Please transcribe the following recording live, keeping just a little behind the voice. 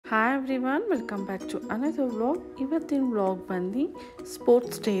Hi everyone, welcome back to another vlog. ಇವತ್ತಿನ vlog ಬಂದು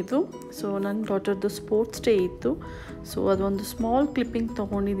sports day ಇದು. So ನನ್ನ ಡಾಟರ್ದು ಸ್ಪೋರ್ಟ್ಸ್ ಡೇ ಇತ್ತು. ಸೊ ಅದೊಂದು ಸ್ಮಾಲ್ ಕ್ಲಿಪ್ಪಿಂಗ್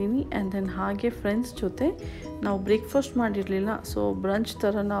ತೊಗೊಂಡಿದ್ದೀನಿ. ಆ್ಯಂಡ್ ದೆನ್ ಹಾಗೆ ಫ್ರೆಂಡ್ಸ್ ಜೊತೆ ನಾವು ಬ್ರೇಕ್ಫಾಸ್ಟ್ ಮಾಡಿರಲಿಲ್ಲ. ಸೊ ಬ್ರಂಚ್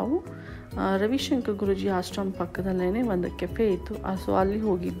ಥರ ನಾವು ರವಿಶಂಕರ್ ಗುರೂಜಿ ಆಶ್ರಮ ಪಕ್ಕದಲ್ಲೇ ಒಂದು ಕೆಫೆ ಇತ್ತು. ಸೊ ಅಲ್ಲಿ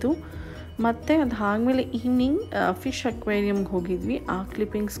ಹೋಗಿದ್ದು. ಮತ್ತು ಅದು ಆದಮೇಲೆ ಈವ್ನಿಂಗ್ ಫಿಶ್ ಅಕ್ವೇರಿಯಮ್ಗೆ ಹೋಗಿದ್ವಿ. ಆ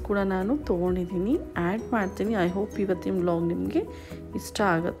ಕ್ಲಿಪ್ಪಿಂಗ್ಸ್ ಕೂಡ ನಾನು ತೊಗೊಂಡಿದ್ದೀನಿ, ಆ್ಯಡ್ ಮಾಡ್ತೀನಿ. ಐ ಹೋಪ್ ಇವತ್ತಿನ ವ್ಲಾಗ್ ನಿಮಗೆ ಇಷ್ಟ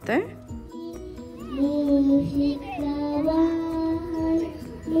ಆಗುತ್ತೆ.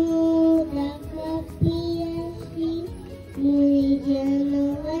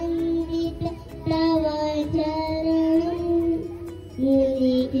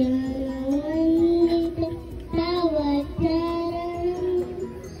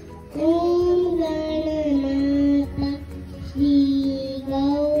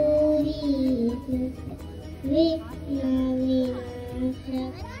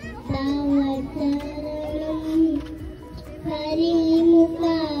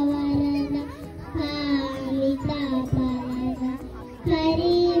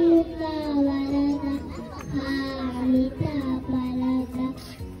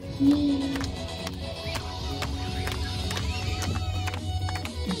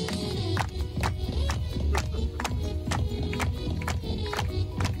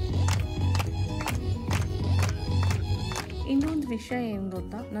 ಇನ್ನೊಂದು ವಿಷಯ ಏನು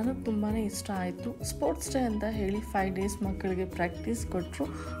ಗೊತ್ತಾ, ನನಗೆ ತುಂಬಾ ಇಷ್ಟ ಆಯಿತು. ಸ್ಪೋರ್ಟ್ಸ್ ಡೇ ಅಂತ ಹೇಳಿ 5 days ಮಕ್ಕಳಿಗೆ ಪ್ರಾಕ್ಟೀಸ್ ಕೊಟ್ಟರು.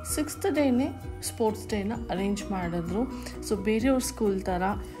 6th ಡೇನೇ ಸ್ಪೋರ್ಟ್ಸ್ ಡೇನ ಅರೇಂಜ್ ಮಾಡಿದ್ರು. ಸೊ ಬೇರೆಯವ್ರ ಸ್ಕೂಲ್ ಥರ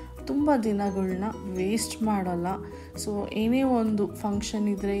ತುಂಬ ದಿನಗಳನ್ನ ವೇಸ್ಟ್ ಮಾಡೋಲ್ಲ. ಸೊ ಏನೇ ಒಂದು ಫಂಕ್ಷನ್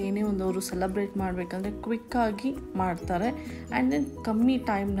ಇದ್ದರೆ, ಏನೇ ಒಂದು ಅವರು ಸೆಲೆಬ್ರೇಟ್ ಮಾಡಬೇಕಂದ್ರೆ ಕ್ವಿಕ್ಕಾಗಿ ಮಾಡ್ತಾರೆ. ಆ್ಯಂಡ್ ದೆನ್ ಕಮ್ಮಿ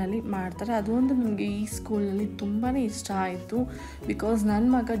ಟೈಮ್ನಲ್ಲಿ ಮಾಡ್ತಾರೆ. ಅದೊಂದು ನನಗೆ ಈ ಸ್ಕೂಲ್ನಲ್ಲಿ ತುಂಬಾ ಇಷ್ಟ ಆಯಿತು. ಬಿಕಾಸ್ ನನ್ನ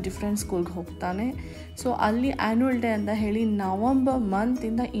ಮಗ ಡಿಫ್ರೆಂಟ್ ಸ್ಕೂಲ್ಗೆ ಹೋಗ್ತಾನೆ. ಸೊ ಅಲ್ಲಿ ಆ್ಯನ್ಯುವಲ್ ಡೇ ಅಂತ ಹೇಳಿ ನವಂಬರ್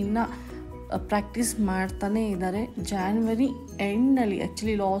ಮಂತಿಂದ ಇನ್ನೂ ಪ್ರಾಕ್ಟೀಸ್ ಮಾಡ್ತಾನೇ ಇದ್ದಾರೆ. January ಎಂಡ್ನಲ್ಲಿ,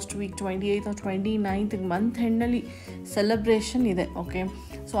 actually last week 28th or 29th month ಎಂಡ್ನಲ್ಲಿ celebration ಇದೆ. ಓಕೆ,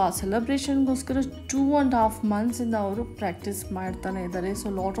 ಸೊ ಆ ಸೆಲೆಬ್ರೇಷನ್ಗೋಸ್ಕರ 2.5 months ಅವರು ಪ್ರಾಕ್ಟೀಸ್ ಮಾಡ್ತಾನೆ ಇದ್ದಾರೆ. ಸೊ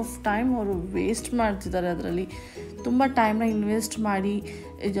ಲಾಟ್ ಆಫ್ ಟೈಮ್ ಅವರು ವೇಸ್ಟ್ ಮಾಡ್ತಿದ್ದಾರೆ. ಅದರಲ್ಲಿ ತುಂಬ ಟೈಮ್ನ ಇನ್ವೆಸ್ಟ್ ಮಾಡಿ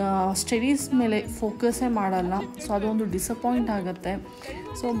ಸ್ಟಡೀಸ್ ಮೇಲೆ ಫೋಕಸ್ಸೇ ಮಾಡಲ್ಲ. ಸೊ ಅದೊಂದು ಡಿಸಪಾಯಿಂಟ್ ಆಗುತ್ತೆ.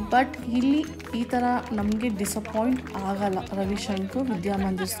 ಸೊ ಬಟ್ ಇಲ್ಲಿ ಈ ಥರ ನಮಗೆ ಡಿಸಪಾಯಿಂಟ್ ಆಗಲ್ಲ ರವಿಶಂಕರ್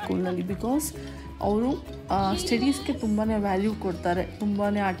ವಿದ್ಯಾಮಂದಿರ್ ಸ್ಕೂಲ್ನಲ್ಲಿ. ಬಿಕಾಸ್ ಅವರು ಸ್ಟಡೀಸ್ಗೆ ತುಂಬಾ ವ್ಯಾಲ್ಯೂ ಕೊಡ್ತಾರೆ, ತುಂಬಾ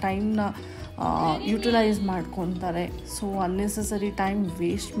ಆ ಟೈಮ್ನ ಯುಟಿಲೈಸ್ ಮಾಡ್ಕೊತಾರೆ. ಸೊ ಅನ್ನೆಸೆಸರಿ ಟೈಮ್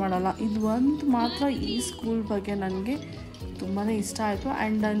ವೇಸ್ಟ್ ಮಾಡಲ್ಲ. ಇದು ಒಂದು ಮಾತ್ರ ಈ ಸ್ಕೂಲ್ ಬಗ್ಗೆ ನನಗೆ ತುಂಬಾ ಇಷ್ಟ ಆಯಿತು.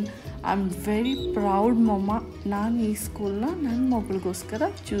 And I am very proud ಮಮ್ಮ, ನಾನು ಈ ಸ್ಕೂಲ್ನ ನನ್ನ ಮಗಳಿಗೋಸ್ಕರ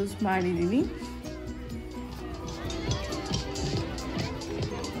ಚೂಸ್ ಮಾಡಿದ್ದೀನಿ.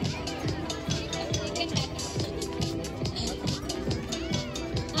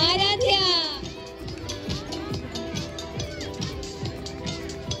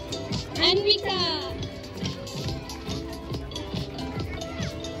 Anvika,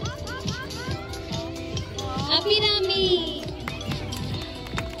 Abhinami,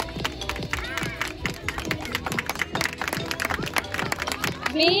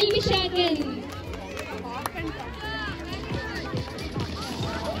 Vishala,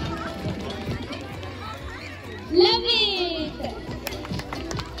 love it.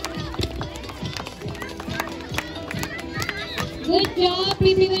 Good job,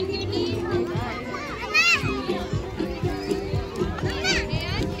 PP1 cutie.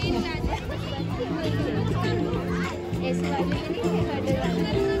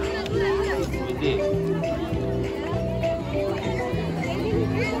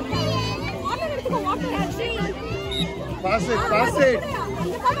 Pass it.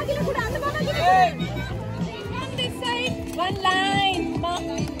 On this side, one line,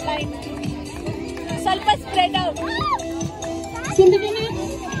 line. Salpa spread out. Sindhana,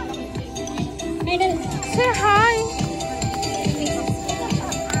 medal. Say hi.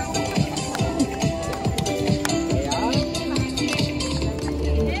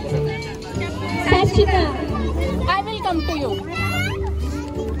 Sashika, I will come to you.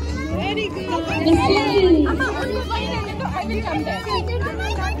 Very good. I will come there.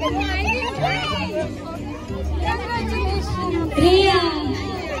 Congratulations. Riya.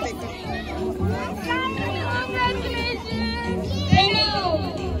 Congratulations. Hello.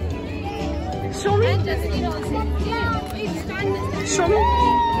 Show me. Show me.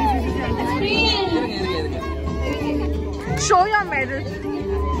 Show your medal.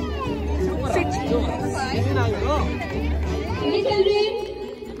 6. Little ring.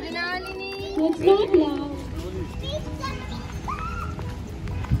 It's not loud.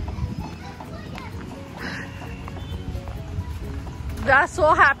 they are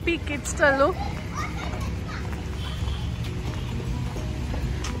so happy, kids to look.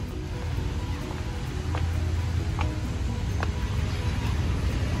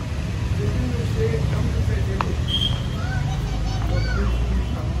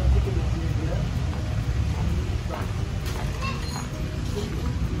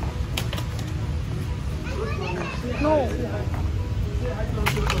 No.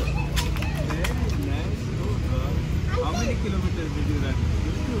 How many kilometers did you run?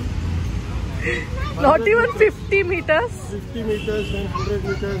 Not even 50 meters. 50 meters, then 100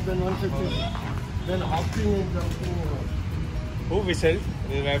 meters, then 150. Then hopping and jumping. Who whistled?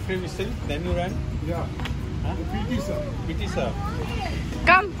 The referee whistled, then you ran? Yeah. Huh? The PT sir. PT sir.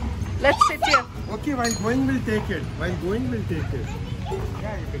 Come, let's sit here. Okay, while going we'll take it. While going we'll take it.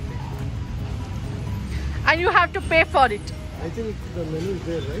 Yeah, you can take. And you have to pay for it. I think the menu is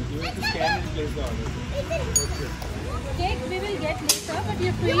there, right? You have to scan and place the order. Cake we will get later, but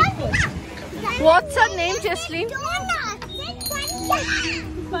you have to eat first. What's her name, Jesslyn?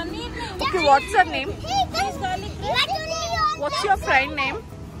 Okay, what's her name? What's your friend name?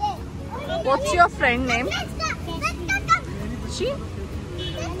 What's your friend name? She?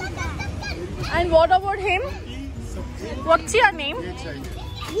 And what about him? What's your name?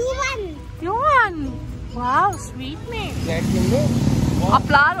 Yuvan. Wow, sweet name.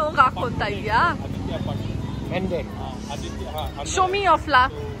 Afla hoga kota ya. And then? Show me your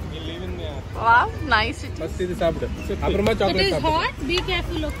flower. Wow, nice it is. First is chocolate. It is hot. Be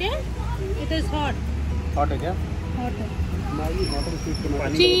careful, okay? It is hot. Hot again? Hot.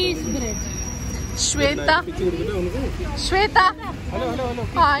 Cheese bread. Shweta. Shweta. Hello.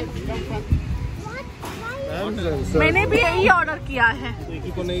 Hi. मैंने भी यही order किया है.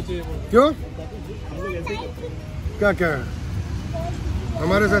 क्यों? क्या क्या?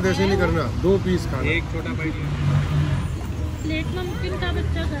 हमारे साथ ऐसे नहीं करना. 2 पीस खाना. एक छोटा बाइट. प्लेट में मुमकिन का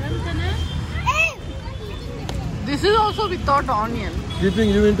बच्चा गरम करना. This is also without onion. Keeping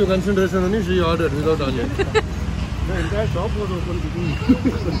you into consideration only, she ordered without onion. The entire shop was open.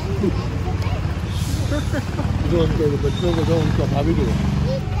 जो उनके बच्चों को जो उनका भाभी को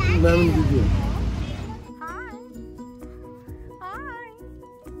मैम दीजिए.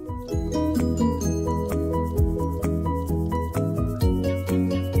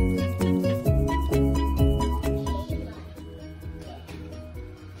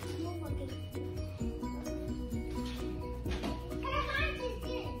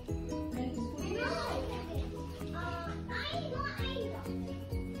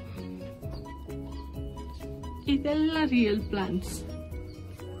 ಇದೆಲ್ಲ ರಿಯಲ್ ಪ್ಲಾಂಟ್ಸ್.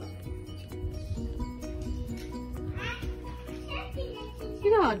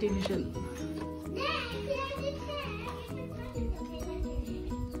 ಇದು artificial.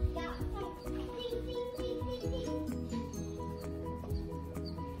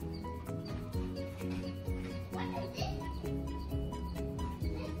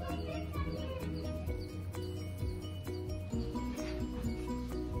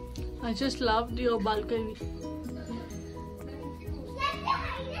 I just loved your balcony.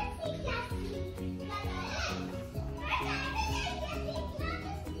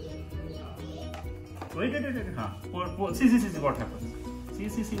 Wait. See what happened.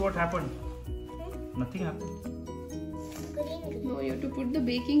 See what happened. Nothing happened. No, you have to put the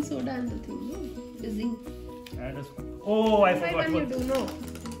baking soda and the thing. No? Fizzing. Oh, I Why forgot. can't you do no?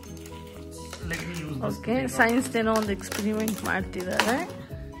 Let me use this. Okay, science ಏನೋ ಒಂದು experiment ಮಾಡ್ತಿದ್ದಾರೆ.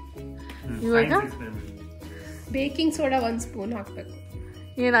 ಇವಾಗ Science experiment. Baking soda 1 spoon ಹಾಕ್ಬೇಕು.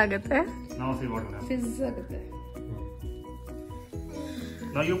 ಏನಾಗುತ್ತೆ? Now see what will happen. Fizz ಆಗುತ್ತೆ.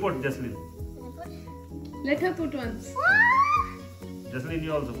 Now you put Jesslyn. Let her put once. Jesslyn,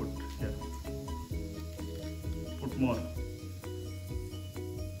 you also put. Yeah. Put more.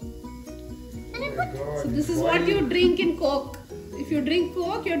 So this is what you drink in Coke. If you drink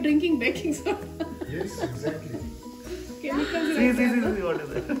Coke, you're drinking baking soda. Yes, exactly. Chemicals. See what is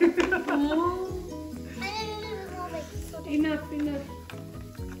it? Enough.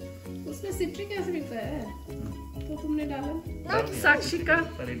 उसमें citric acid भी है. तो तुमने डाला. Sakshika,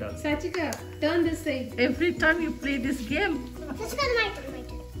 Sorry, done. Sachika, turn this side. every time you play this game,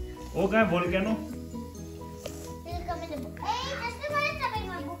 Oh, क्या volcano?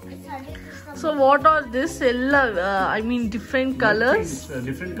 so what are this? I mean different colors.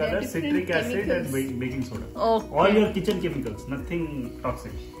 Different colors, different citric acid and chemicals. baking soda. Okay. All your kitchen chemicals, nothing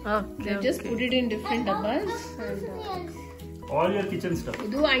toxic. Okay, Just put it in different dabbas. And, All your kitchen stuff.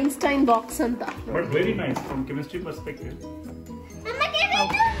 ಇದು Einstein box ಅಂತ. But very nice from chemistry perspective.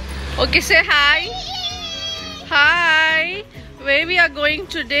 Okay, say hi. Hi. Where we are going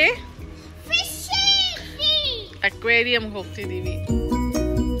today? Fishing. Aquarium ಹೋಗ್ತಿದೀವಿ.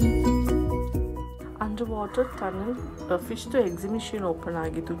 Water tunnel ಫಿಶ್ದು exhibition open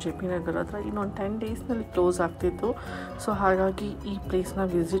ಆಗಿತ್ತು J P ನಗರ ಹತ್ರ. ಇನ್ನೊಂದು 10 ಡೇಸ್ನಲ್ಲಿ close ಆಗ್ತಿತ್ತು. So ಹಾಗಾಗಿ ಈ ಪ್ಲೇಸ್ನ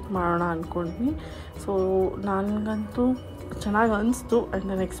visit ಮಾಡೋಣ ಅಂದ್ಕೊಂಡ್ವಿ. So ನನಗಂತೂ ಚೆನ್ನಾಗಿ ಅನಿಸ್ತು. ಆ್ಯಂಡ್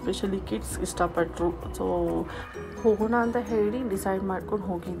ನಾನು ಎಕ್ಸ್ಪೆಷಲಿ ಕಿಡ್ಸ್ ಇಷ್ಟಪಟ್ಟರು. ಸೊ ಹೋಗೋಣ ಅಂತ ಹೇಳಿ ಡಿಸೈಡ್ ಮಾಡ್ಕೊಂಡು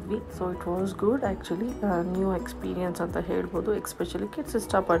ಹೋಗಿದ್ವಿ. So it was good actually, new experience ಅಂತ ಹೇಳ್ಬೋದು. ಎಕ್ಸ್ಪೆಷಲಿ ಕಿಡ್ಸ್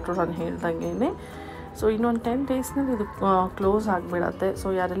ಇಷ್ಟಪಟ್ಟರು ನಾನು ಹೇಳ್ದಂಗೆ. ಸೊ ಇನ್ನೊಂದು 10 ಡೇಸ್ನಲ್ಲಿ ಇದು ಕ್ಲೋಸ್ ಆಗಿಬಿಡತ್ತೆ. ಸೊ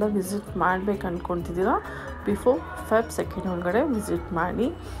ಯಾರೆಲ್ಲ ವಿಸಿಟ್ ಮಾಡಬೇಕು ಅಂದ್ಕೊತಿದ್ದೀರಾ ಬಿಫೋರ್ Feb 2 ಒಳಗಡೆ ವಿಸಿಟ್ ಮಾಡಿ.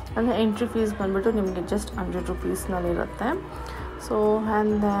 ಅಂದರೆ ಎಂಟ್ರಿ ಫೀಸ್ ಬಂದುಬಿಟ್ಟು ನಿಮಗೆ ಜಸ್ಟ್ 100 ರೂಪೀಸ್ನಲ್ಲಿರುತ್ತೆ. ಸೊ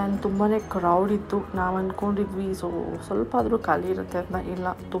ಆ್ಯಂಡ್ ದೆನ್ ತುಂಬಾ ಕ್ರೌಡ್ ಇತ್ತು. ನಾವು ಅಂದ್ಕೊಂಡಿದ್ವಿ ಸೊ ಸ್ವಲ್ಪ ಆದರೂ ಖಾಲಿ ಇರುತ್ತೆ ಅಂತ. ಇಲ್ಲ,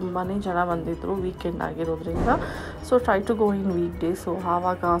 ತುಂಬಾ ಜನ ಬಂದಿದ್ದರು ವೀಕೆಂಡ್ ಆಗಿರೋದ್ರಿಂದ. So try to go in weak day. So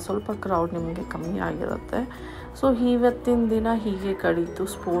ಆವಾಗ ಸ್ವಲ್ಪ ಕ್ರೌಡ್ ನಿಮಗೆ ಕಮ್ಮಿ ಆಗಿರುತ್ತೆ. ಸೊ ಇವತ್ತಿನ ದಿನ ಹೀಗೆ ಕಳೀತು.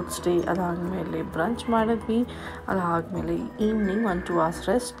 ಸ್ಪೋರ್ಟ್ಸ್ ಡೇ ಅದಾದಮೇಲೆ ಬ್ರಂಚ್ ಮಾಡಿದ್ವಿ. ಅದಾದಮೇಲೆ ಈವ್ನಿಂಗ್ 1-2 hours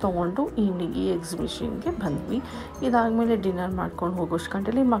ರೆಸ್ಟ್ ತೊಗೊಂಡು ಈವ್ನಿಂಗ್ ಈ ಎಕ್ಸಿಬಿಷನ್ಗೆ ಬಂದ್ವಿ. ಇದಾದಮೇಲೆ ಡಿನ್ನರ್ ಮಾಡ್ಕೊಂಡು ಹೋಗೋಷ್ಟು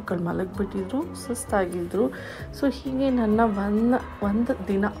ಗಂಟೆಲಿ ಮಕ್ಕಳು ಮಲಗಿಬಿಟ್ಟಿದ್ರು, ಸುಸ್ತಾಗಿದ್ದರು. ಸೊ ಹೀಗೆ ನನ್ನ ಒಂದು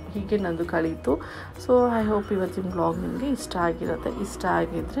ದಿನ ಹೀಗೆ ನಂದು ಕಳೀತು. ಸೊ ಐ ಹೋಪ್ ಇವತ್ತಿನ ಬ್ಲಾಗ್ ನಿಮಗೆ ಇಷ್ಟ ಆಗಿರುತ್ತೆ. ಇಷ್ಟ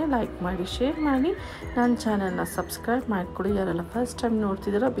ಆಗಿದ್ದರೆ ಲೈಕ್ ಮಾಡಿ, ಶೇರ್ ಮಾಡಿ, ನನ್ನ ಚಾನಲ್ನ ಸಬ್ಸ್ಕ್ರೈಬ್ ಮಾಡಿಕೊಡಿ ಯಾರೆಲ್ಲ ಫಸ್ಟ್ ಟೈಮ್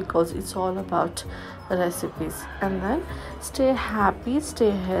ನೋಡ್ತಿದ್ದೀರಾ. Because it's all about recipes. And then stay happy,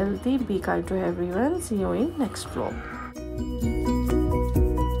 stay healthy, be kind to everyone. See you in next vlog.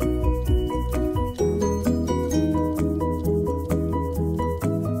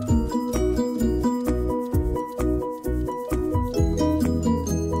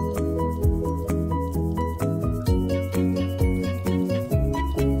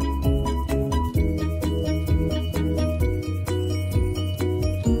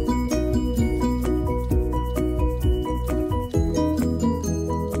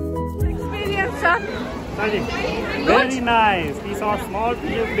 Very nice. These are small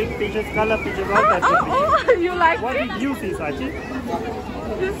fishes, big fishes, color fishes, all types of fishes. Oh, you like what it? did you see, Sachi?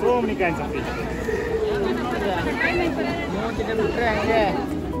 So many kinds of fish.